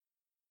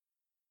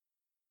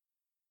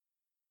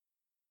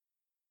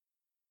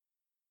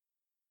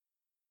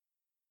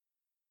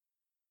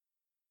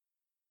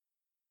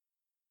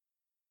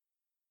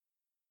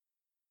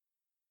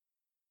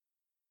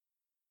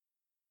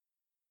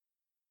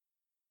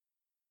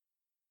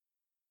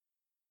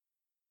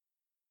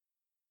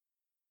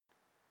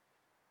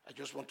I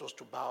just want us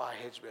to bow our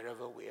heads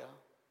wherever we are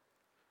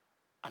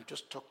and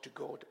just talk to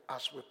God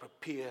as we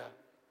prepare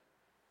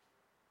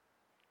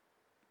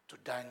to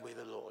dine with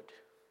the Lord.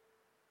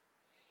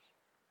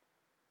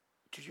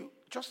 Do you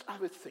just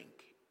have a think?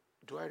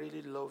 Do I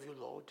really love you,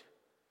 Lord?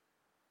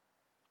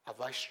 Have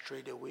I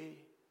strayed away?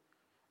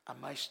 Am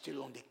I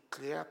still on the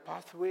clear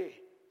pathway?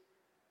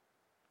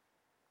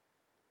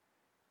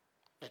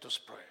 Let us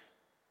pray.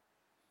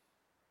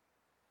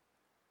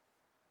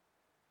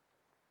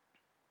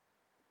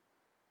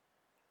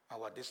 I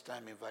will at this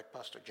time invite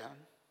Pastor John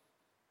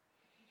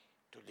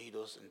to lead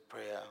us in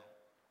prayer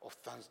of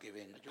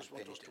thanksgiving. I just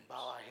want us to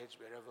bow our heads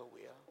wherever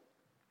we are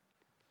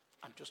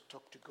and just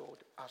talk to God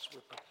as we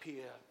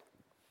prepare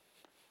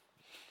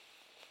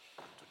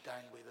to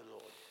dine with the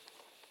Lord.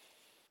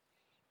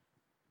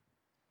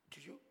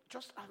 Do you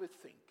just have a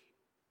think?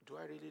 Do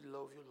I really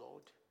love you,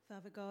 Lord?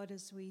 Father God,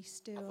 as we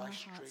still our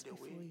hearts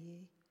before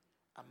you.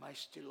 Am I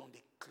still on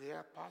the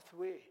clear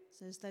pathway?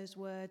 So as those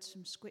words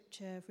from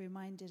Scripture have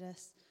reminded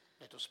us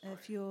pray.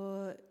 Of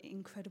your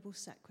incredible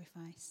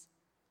sacrifice.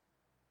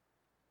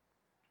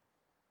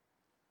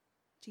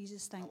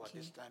 Jesus, thank you. I will at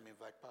this time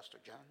invite Pastor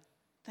John.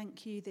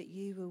 Thank you that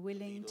you were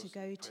willing to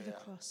go to the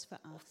cross for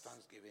us.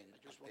 Thanksgiving. I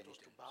just want us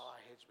to bow our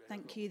heads.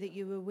 Thank you that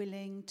you were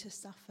willing to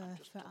suffer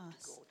for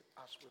us.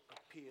 God as we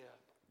prepare.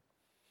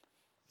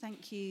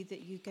 Thank you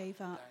that you gave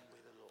up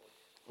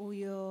all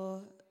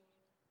your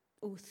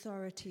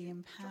authority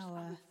and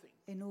power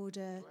in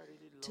order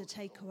to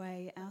take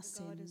away our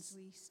sins. As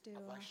we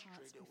still our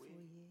hearts before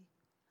you.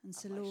 And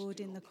so, Lord,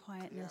 in the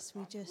quietness,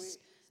 we just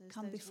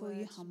come before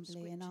you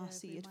humbly and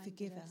ask that you'd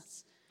forgive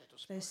us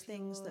those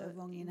things that are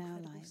wrong in our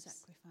lives.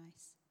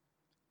 Sacrifice.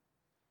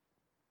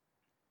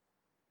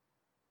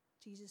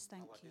 Jesus,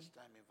 thank you. This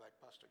time invite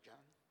Pastor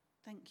John.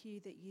 Thank you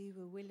that you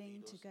were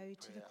willing to go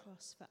to the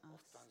cross for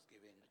us.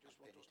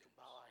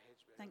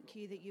 Thank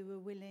you that you were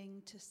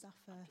willing to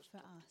suffer for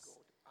us.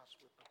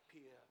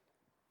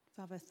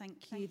 Father,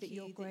 thank you that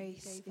your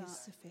grace is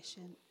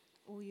sufficient.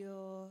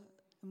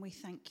 And we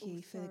thank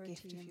you for the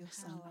gift of your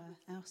Son,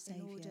 our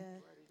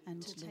Saviour,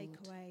 and to take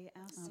away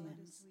our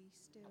sins.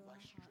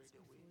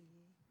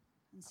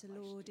 And so,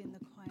 Lord, in the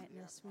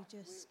quietness, we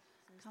just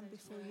come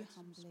before you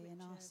humbly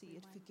and ask that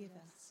you'd forgive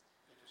us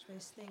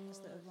those things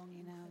that are wrong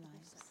in our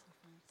lives.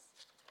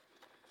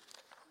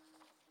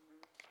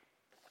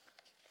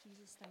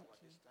 Jesus, thank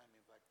you.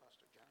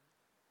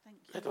 Thank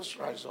you. Let us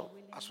rise up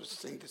as we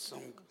sing the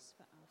song,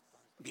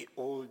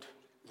 Behold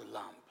the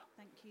Lamb.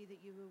 Thank you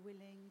that you were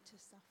willing to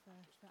suffer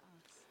for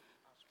us.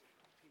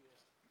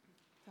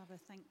 Father,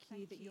 thank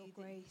you that your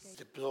grace...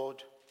 The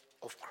blood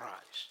of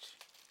Christ.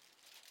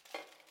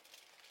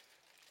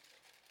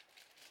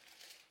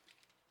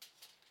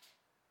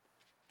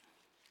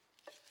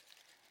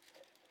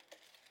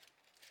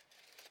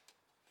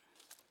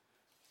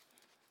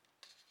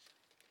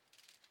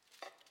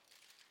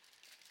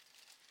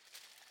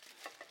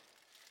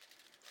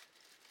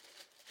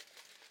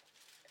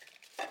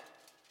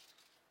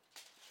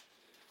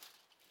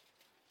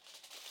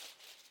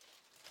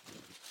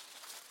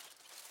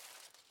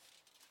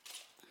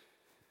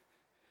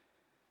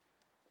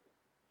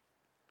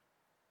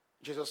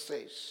 Jesus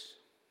says,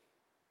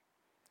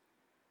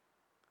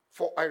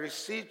 "For I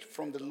received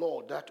from the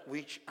Lord that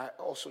which I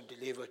also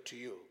delivered to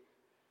you,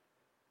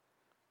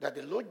 that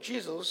the Lord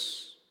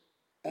Jesus,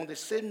 on the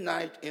same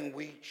night in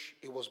which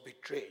he was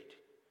betrayed,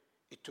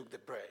 he took the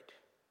bread.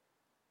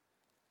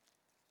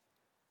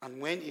 And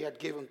when he had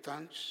given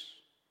thanks,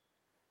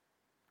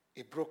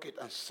 he broke it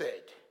and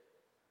said,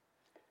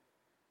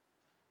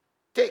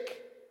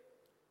 'Take,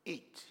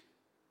 eat.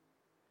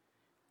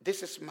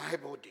 This is my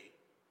body,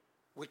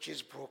 which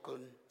is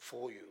broken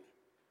for you.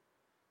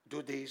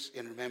 Do this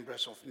in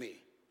remembrance of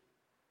me.'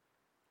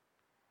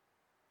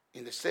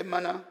 In the same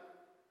manner,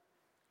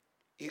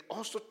 he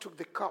also took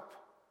the cup.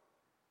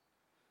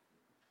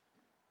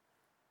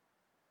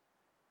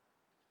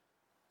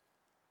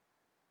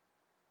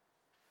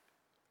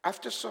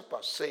 After supper,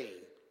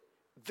 saying,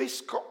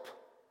 'This cup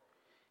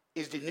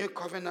is the new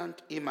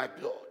covenant in my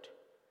blood.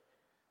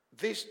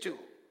 This too,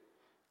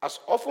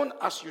 as often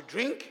as you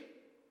drink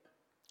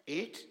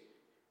it,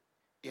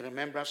 in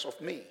remembrance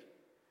of me.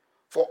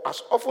 For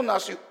as often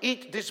as you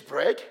eat this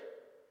bread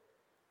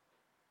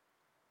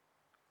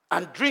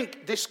and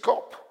drink this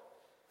cup,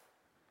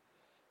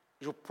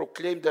 you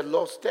proclaim the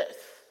Lord's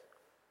death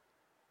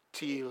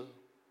till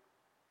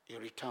he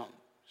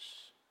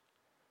returns."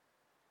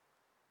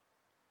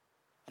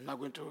 I'm now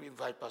going to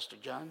invite Pastor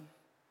John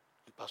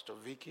and Pastor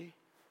Vicky.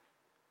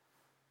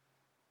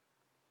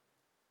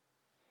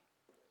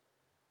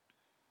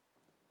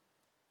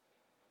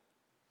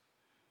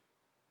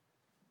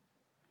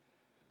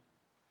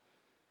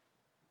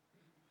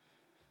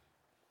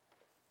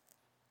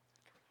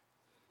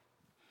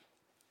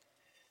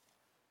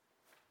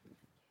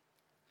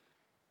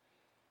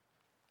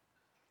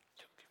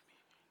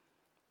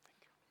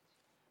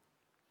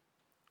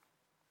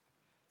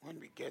 When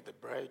we get the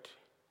bread,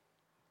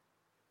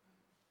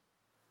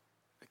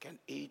 can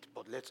eat,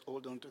 but let's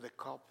hold on to the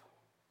cup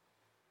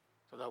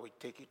so that we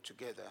take it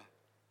together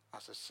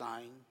as a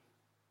sign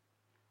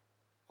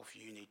of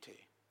unity.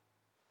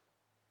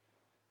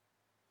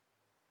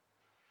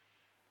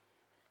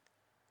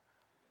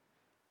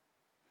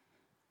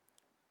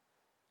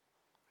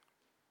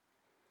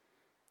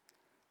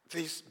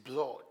 This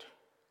blood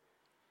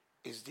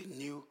is the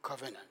new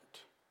covenant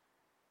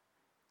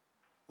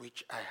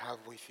which I have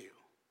with you.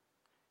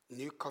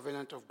 New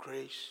covenant of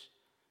grace,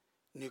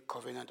 new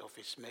covenant of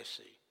his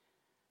mercy.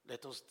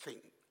 Let us think.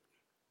 In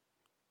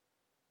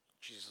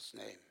Jesus'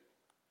 name.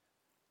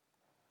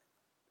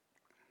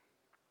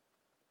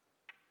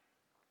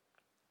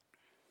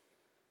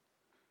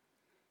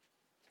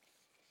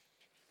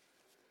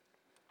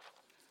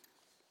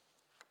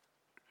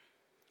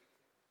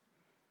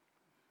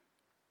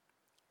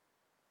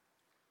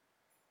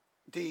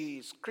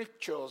 The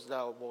scriptures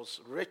that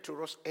was read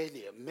to us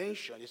earlier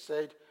mentioned, it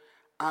said,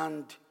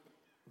 and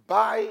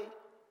by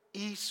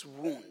his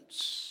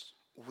wounds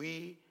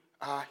we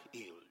are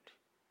healed.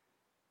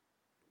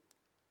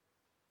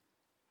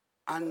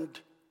 And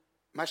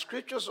my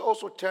scriptures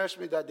also tells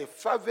me that the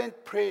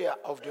fervent prayer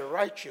of the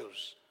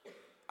righteous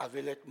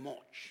availeth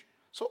much.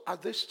 So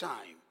at this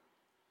time,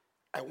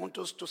 I want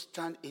us to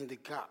stand in the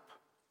gap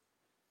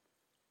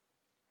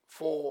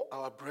for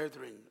our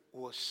brethren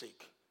who are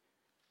sick.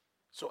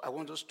 So I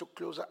want us to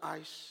close our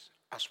eyes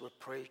as we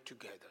pray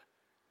together.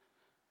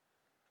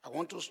 I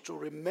want us to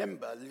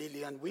remember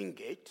Lillian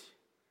Wingate,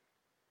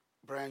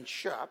 Brian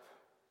Sharp,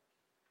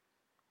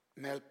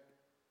 Mel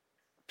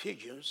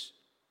Pigeons,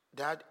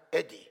 Dad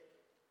Eddie,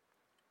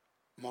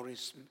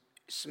 Maurice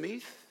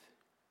Smith,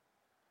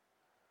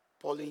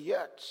 Pauline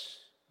Yates,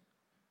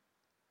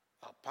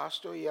 our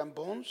Pastor Ian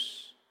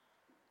Bones,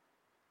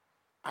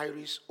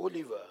 Iris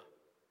Oliver,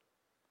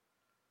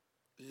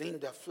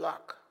 Linda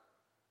Flack,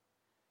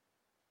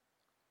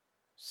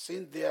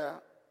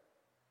 Cynthia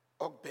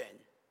Ogben,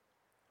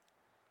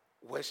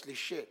 Wesley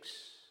Shakes,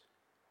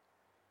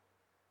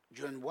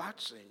 John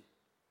Watson,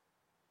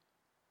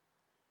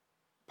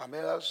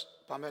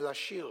 Pamela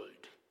Shield,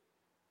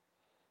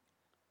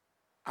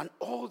 and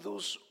all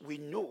those we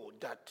know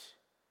that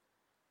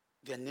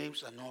their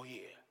names are not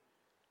here.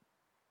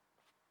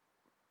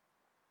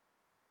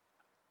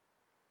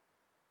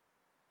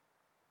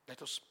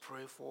 Let us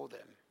pray for them.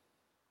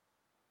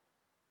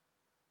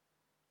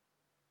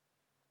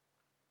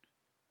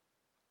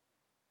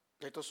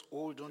 Let us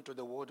hold on to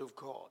the word of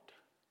God.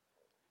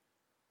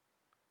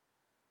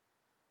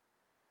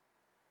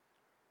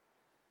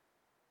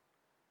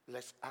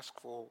 Let's ask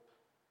for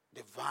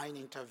divine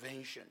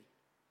intervention.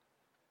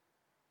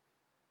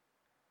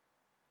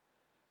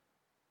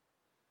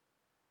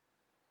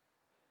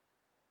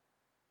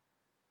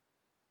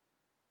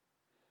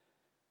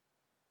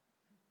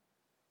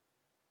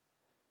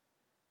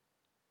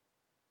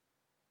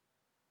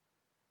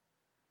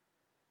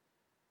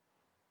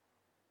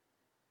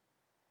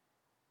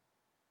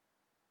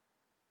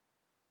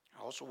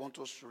 I also want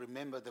us to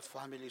remember the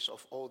families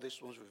of all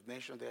these ones we've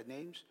mentioned their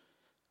names.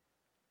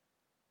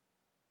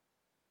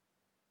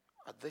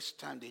 At this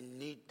time, they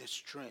need the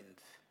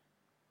strength.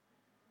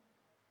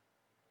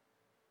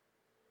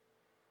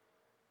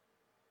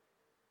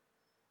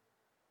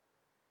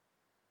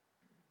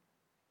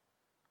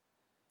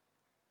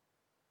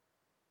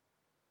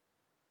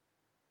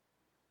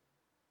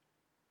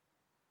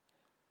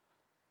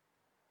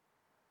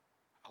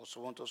 I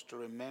also want us to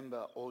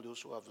remember all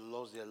those who have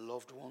lost their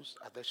loved ones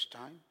at this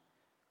time,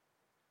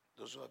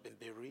 those who have been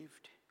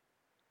bereaved,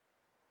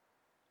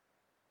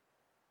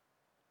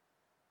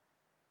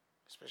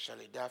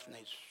 especially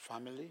Daphne's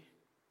family,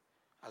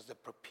 as they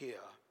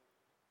prepare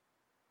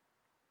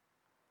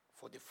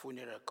for the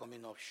funeral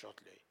coming up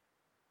shortly.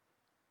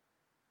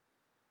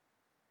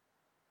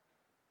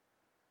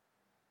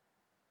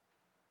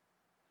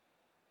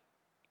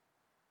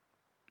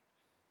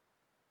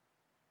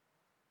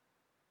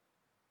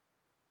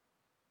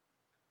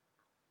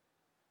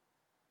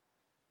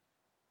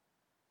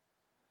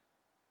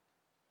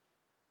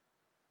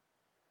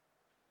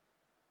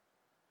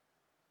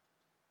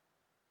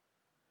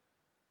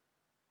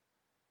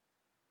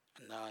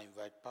 And now I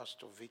invite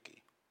Pastor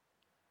Vicky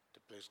to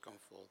please come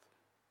forth.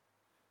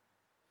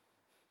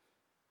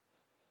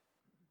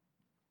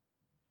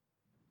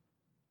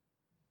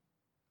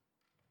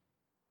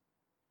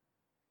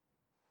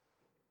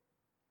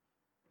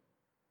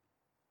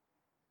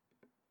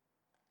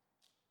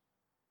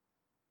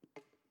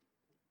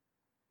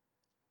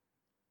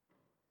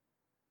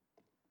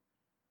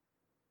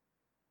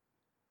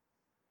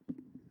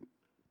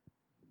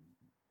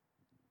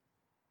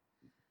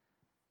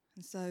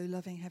 And so,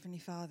 loving Heavenly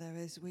Father,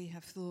 as we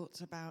have thought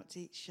about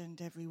each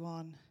and every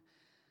one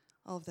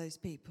of those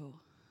people,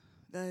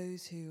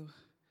 those who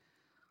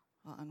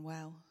are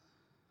unwell,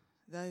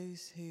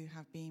 those who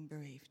have been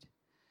bereaved,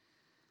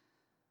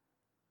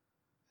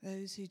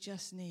 those who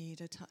just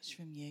need a touch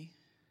from you,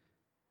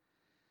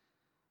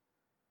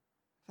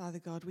 Father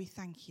God, we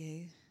thank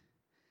you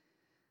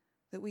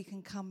that we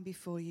can come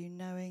before you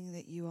knowing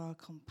that you are a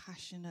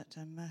compassionate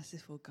and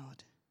merciful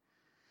God,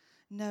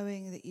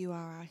 knowing that you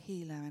are our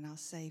healer and our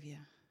Saviour.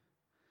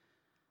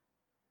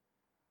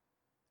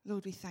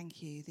 Lord, we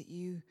thank you that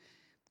you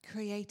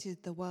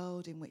created the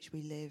world in which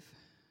we live,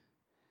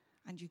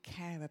 and you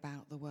care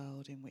about the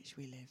world in which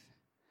we live.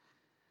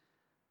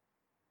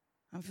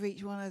 And for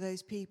each one of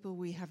those people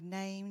we have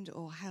named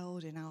or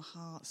held in our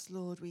hearts,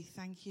 Lord, we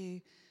thank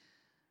you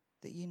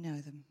that you know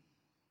them.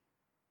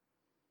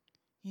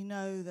 You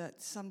know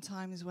that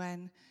sometimes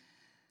when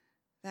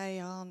they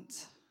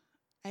aren't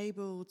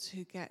able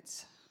to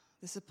get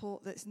the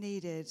support that's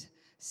needed,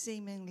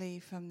 seemingly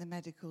from the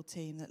medical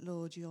team, that,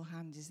 Lord, your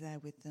hand is there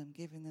with them,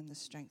 giving them the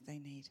strength they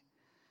need.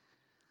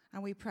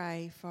 And we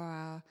pray for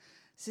our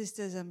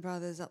sisters and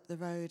brothers up the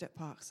road at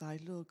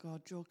Parkside. Lord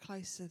God, draw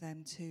close to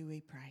them too,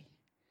 we pray.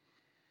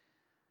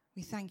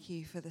 We thank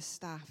you for the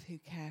staff who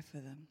care for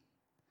them,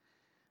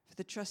 for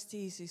the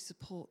trustees who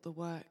support the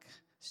work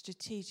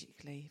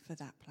strategically for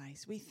that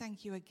place. We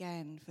thank you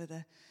again for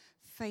the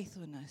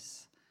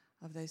faithfulness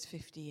of those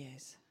 50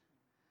 years.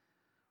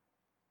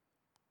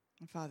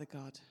 And Father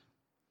God,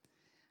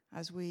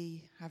 as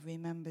we have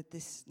remembered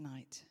this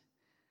night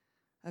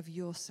of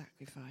your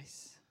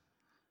sacrifice,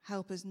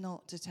 help us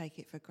not to take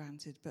it for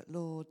granted, but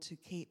Lord, to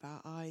keep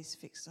our eyes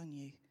fixed on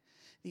you,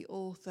 the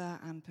author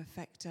and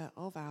perfecter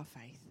of our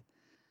faith,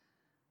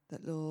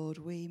 that, Lord,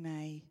 we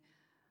may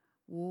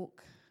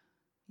walk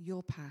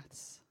your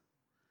paths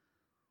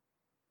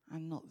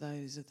and not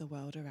those of the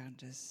world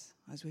around us,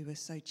 as we were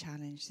so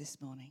challenged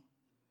this morning.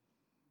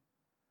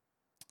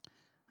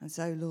 And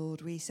so,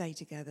 Lord, we say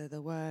together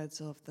the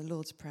words of the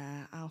Lord's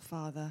Prayer, Our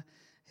Father,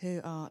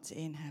 who art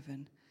in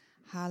heaven,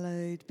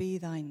 hallowed be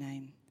thy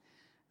name.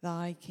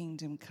 Thy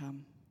kingdom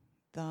come,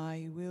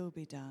 thy will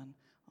be done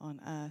on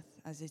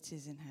earth as it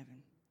is in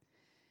heaven.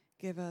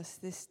 Give us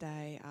this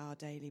day our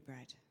daily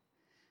bread,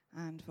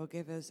 and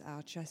forgive us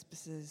our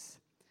trespasses,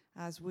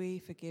 as we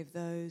forgive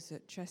those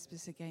that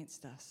trespass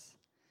against us.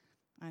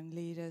 And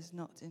lead us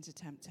not into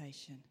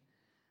temptation,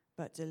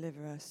 but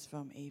deliver us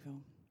from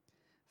evil.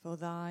 For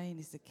thine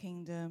is the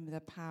kingdom,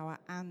 the power,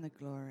 and the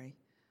glory,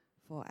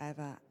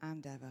 forever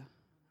and ever.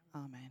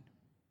 Amen.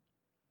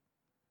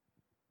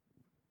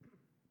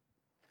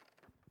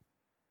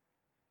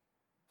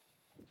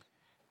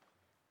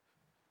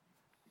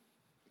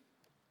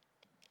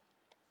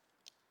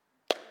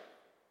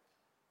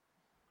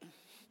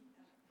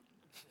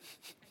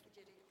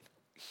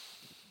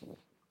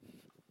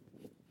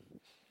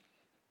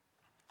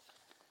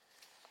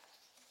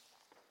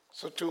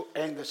 So to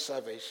end the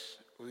service,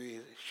 we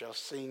shall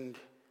sing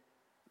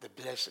the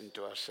blessing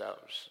to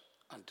ourselves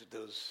and to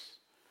those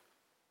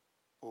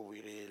who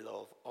we really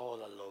love, all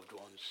our loved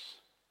ones.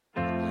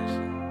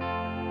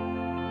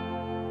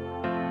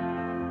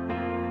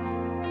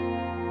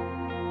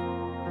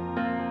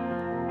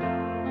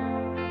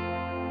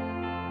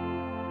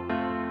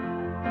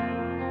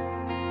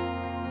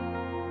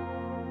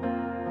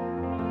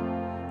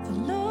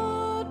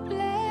 The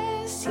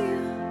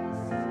blessing.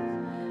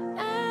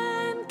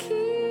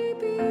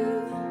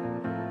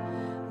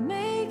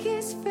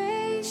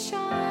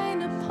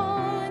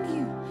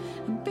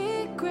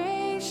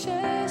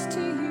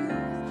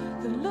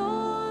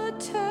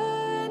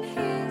 Turn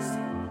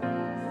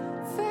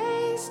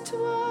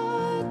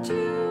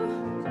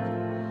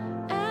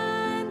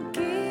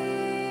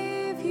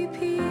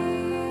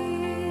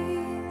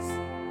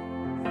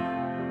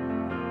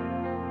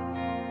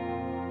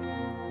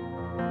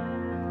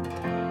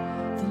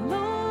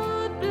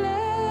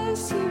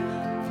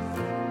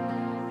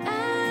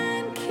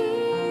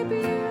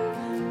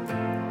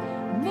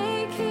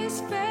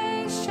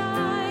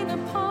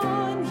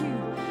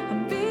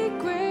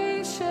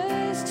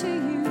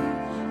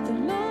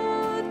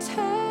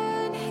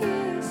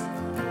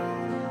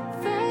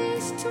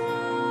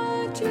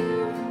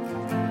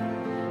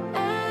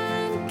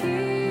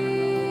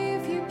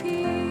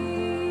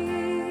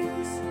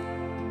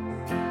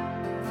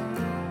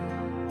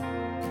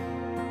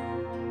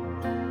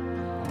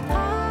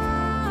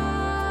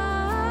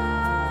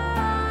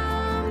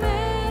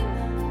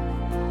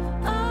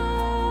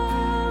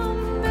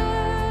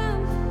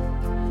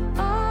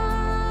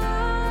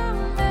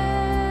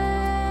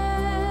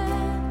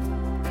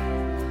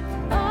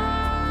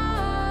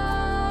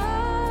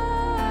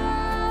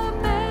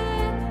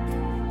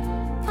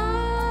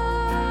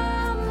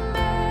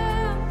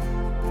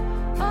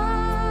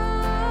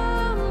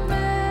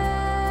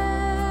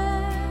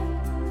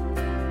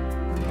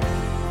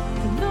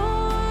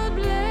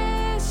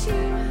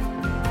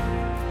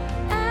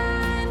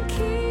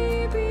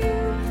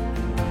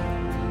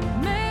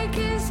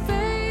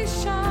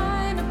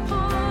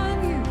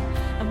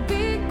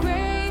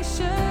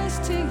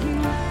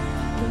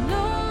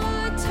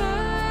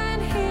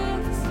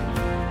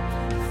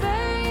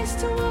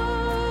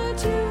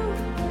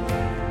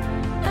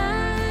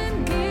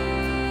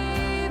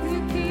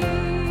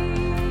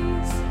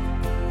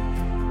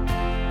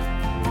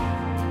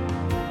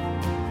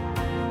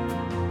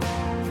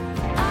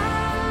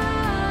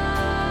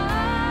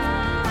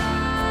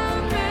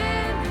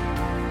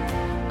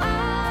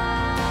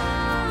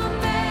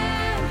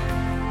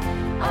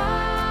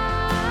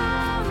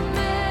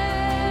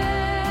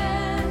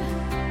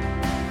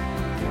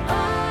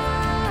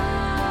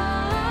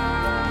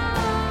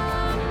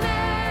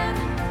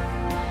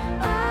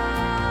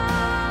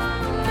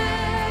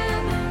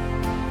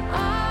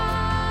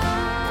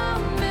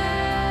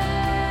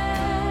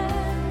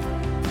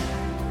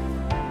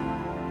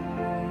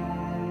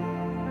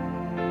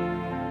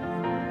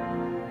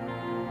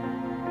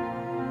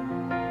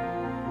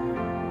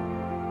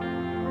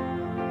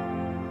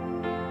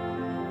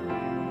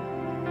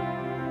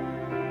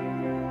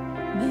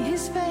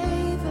his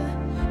favor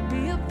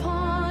be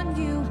upon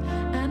you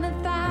and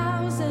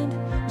 1,000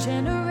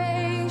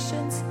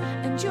 generations,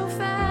 and your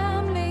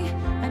family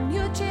and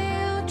your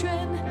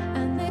children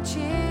and their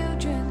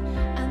children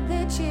and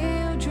their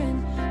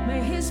children.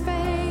 May his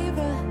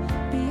favor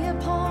be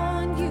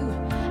upon you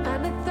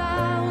and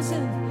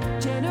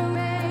 1,000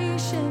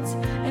 generations,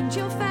 and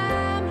your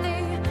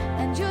family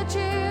and your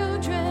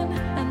children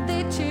and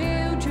their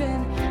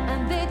children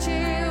and their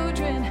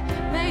children.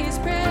 May his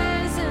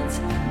presence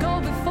go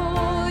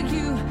before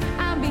you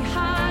and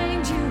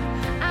behind you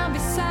and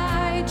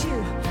beside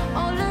you,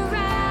 all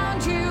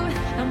around you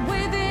and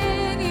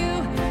within you.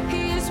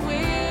 He is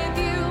with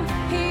you,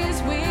 he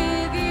is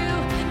with you,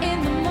 in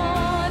the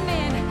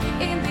morning,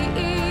 in the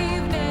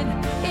evening,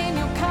 in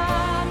your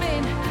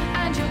coming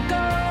and your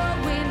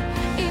going,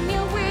 in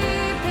your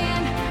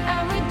weeping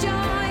and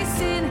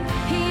rejoicing.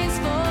 He is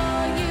for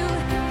you,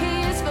 he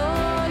is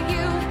for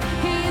you,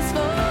 he is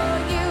for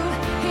you,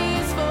 he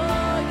is for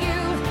you,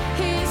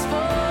 he is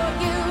for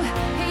you,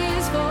 he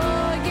is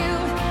for you,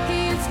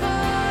 he is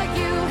for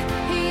you,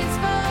 he is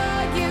for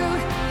you,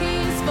 he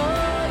is for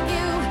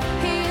you,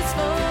 he is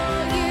for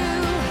you.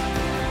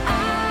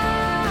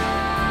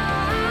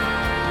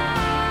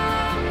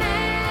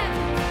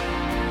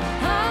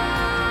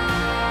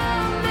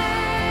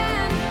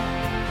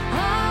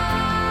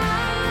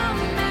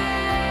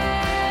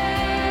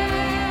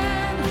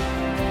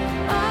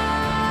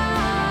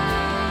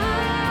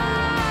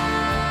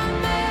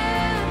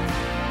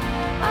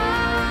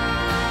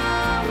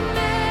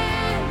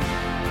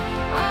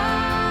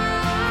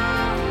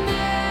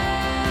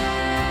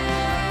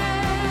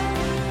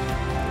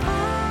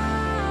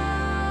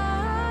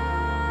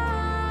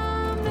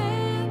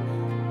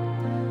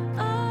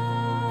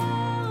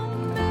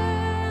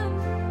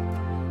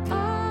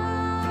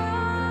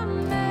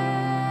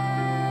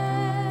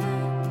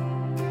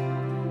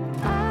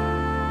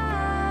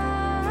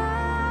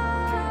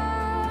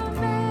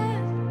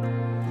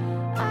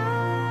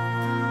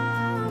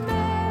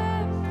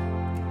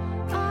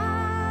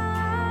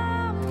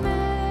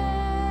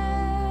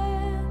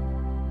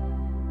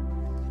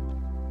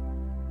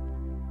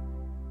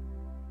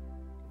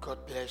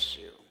 God bless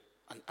you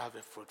and have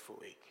a fruitful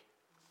week.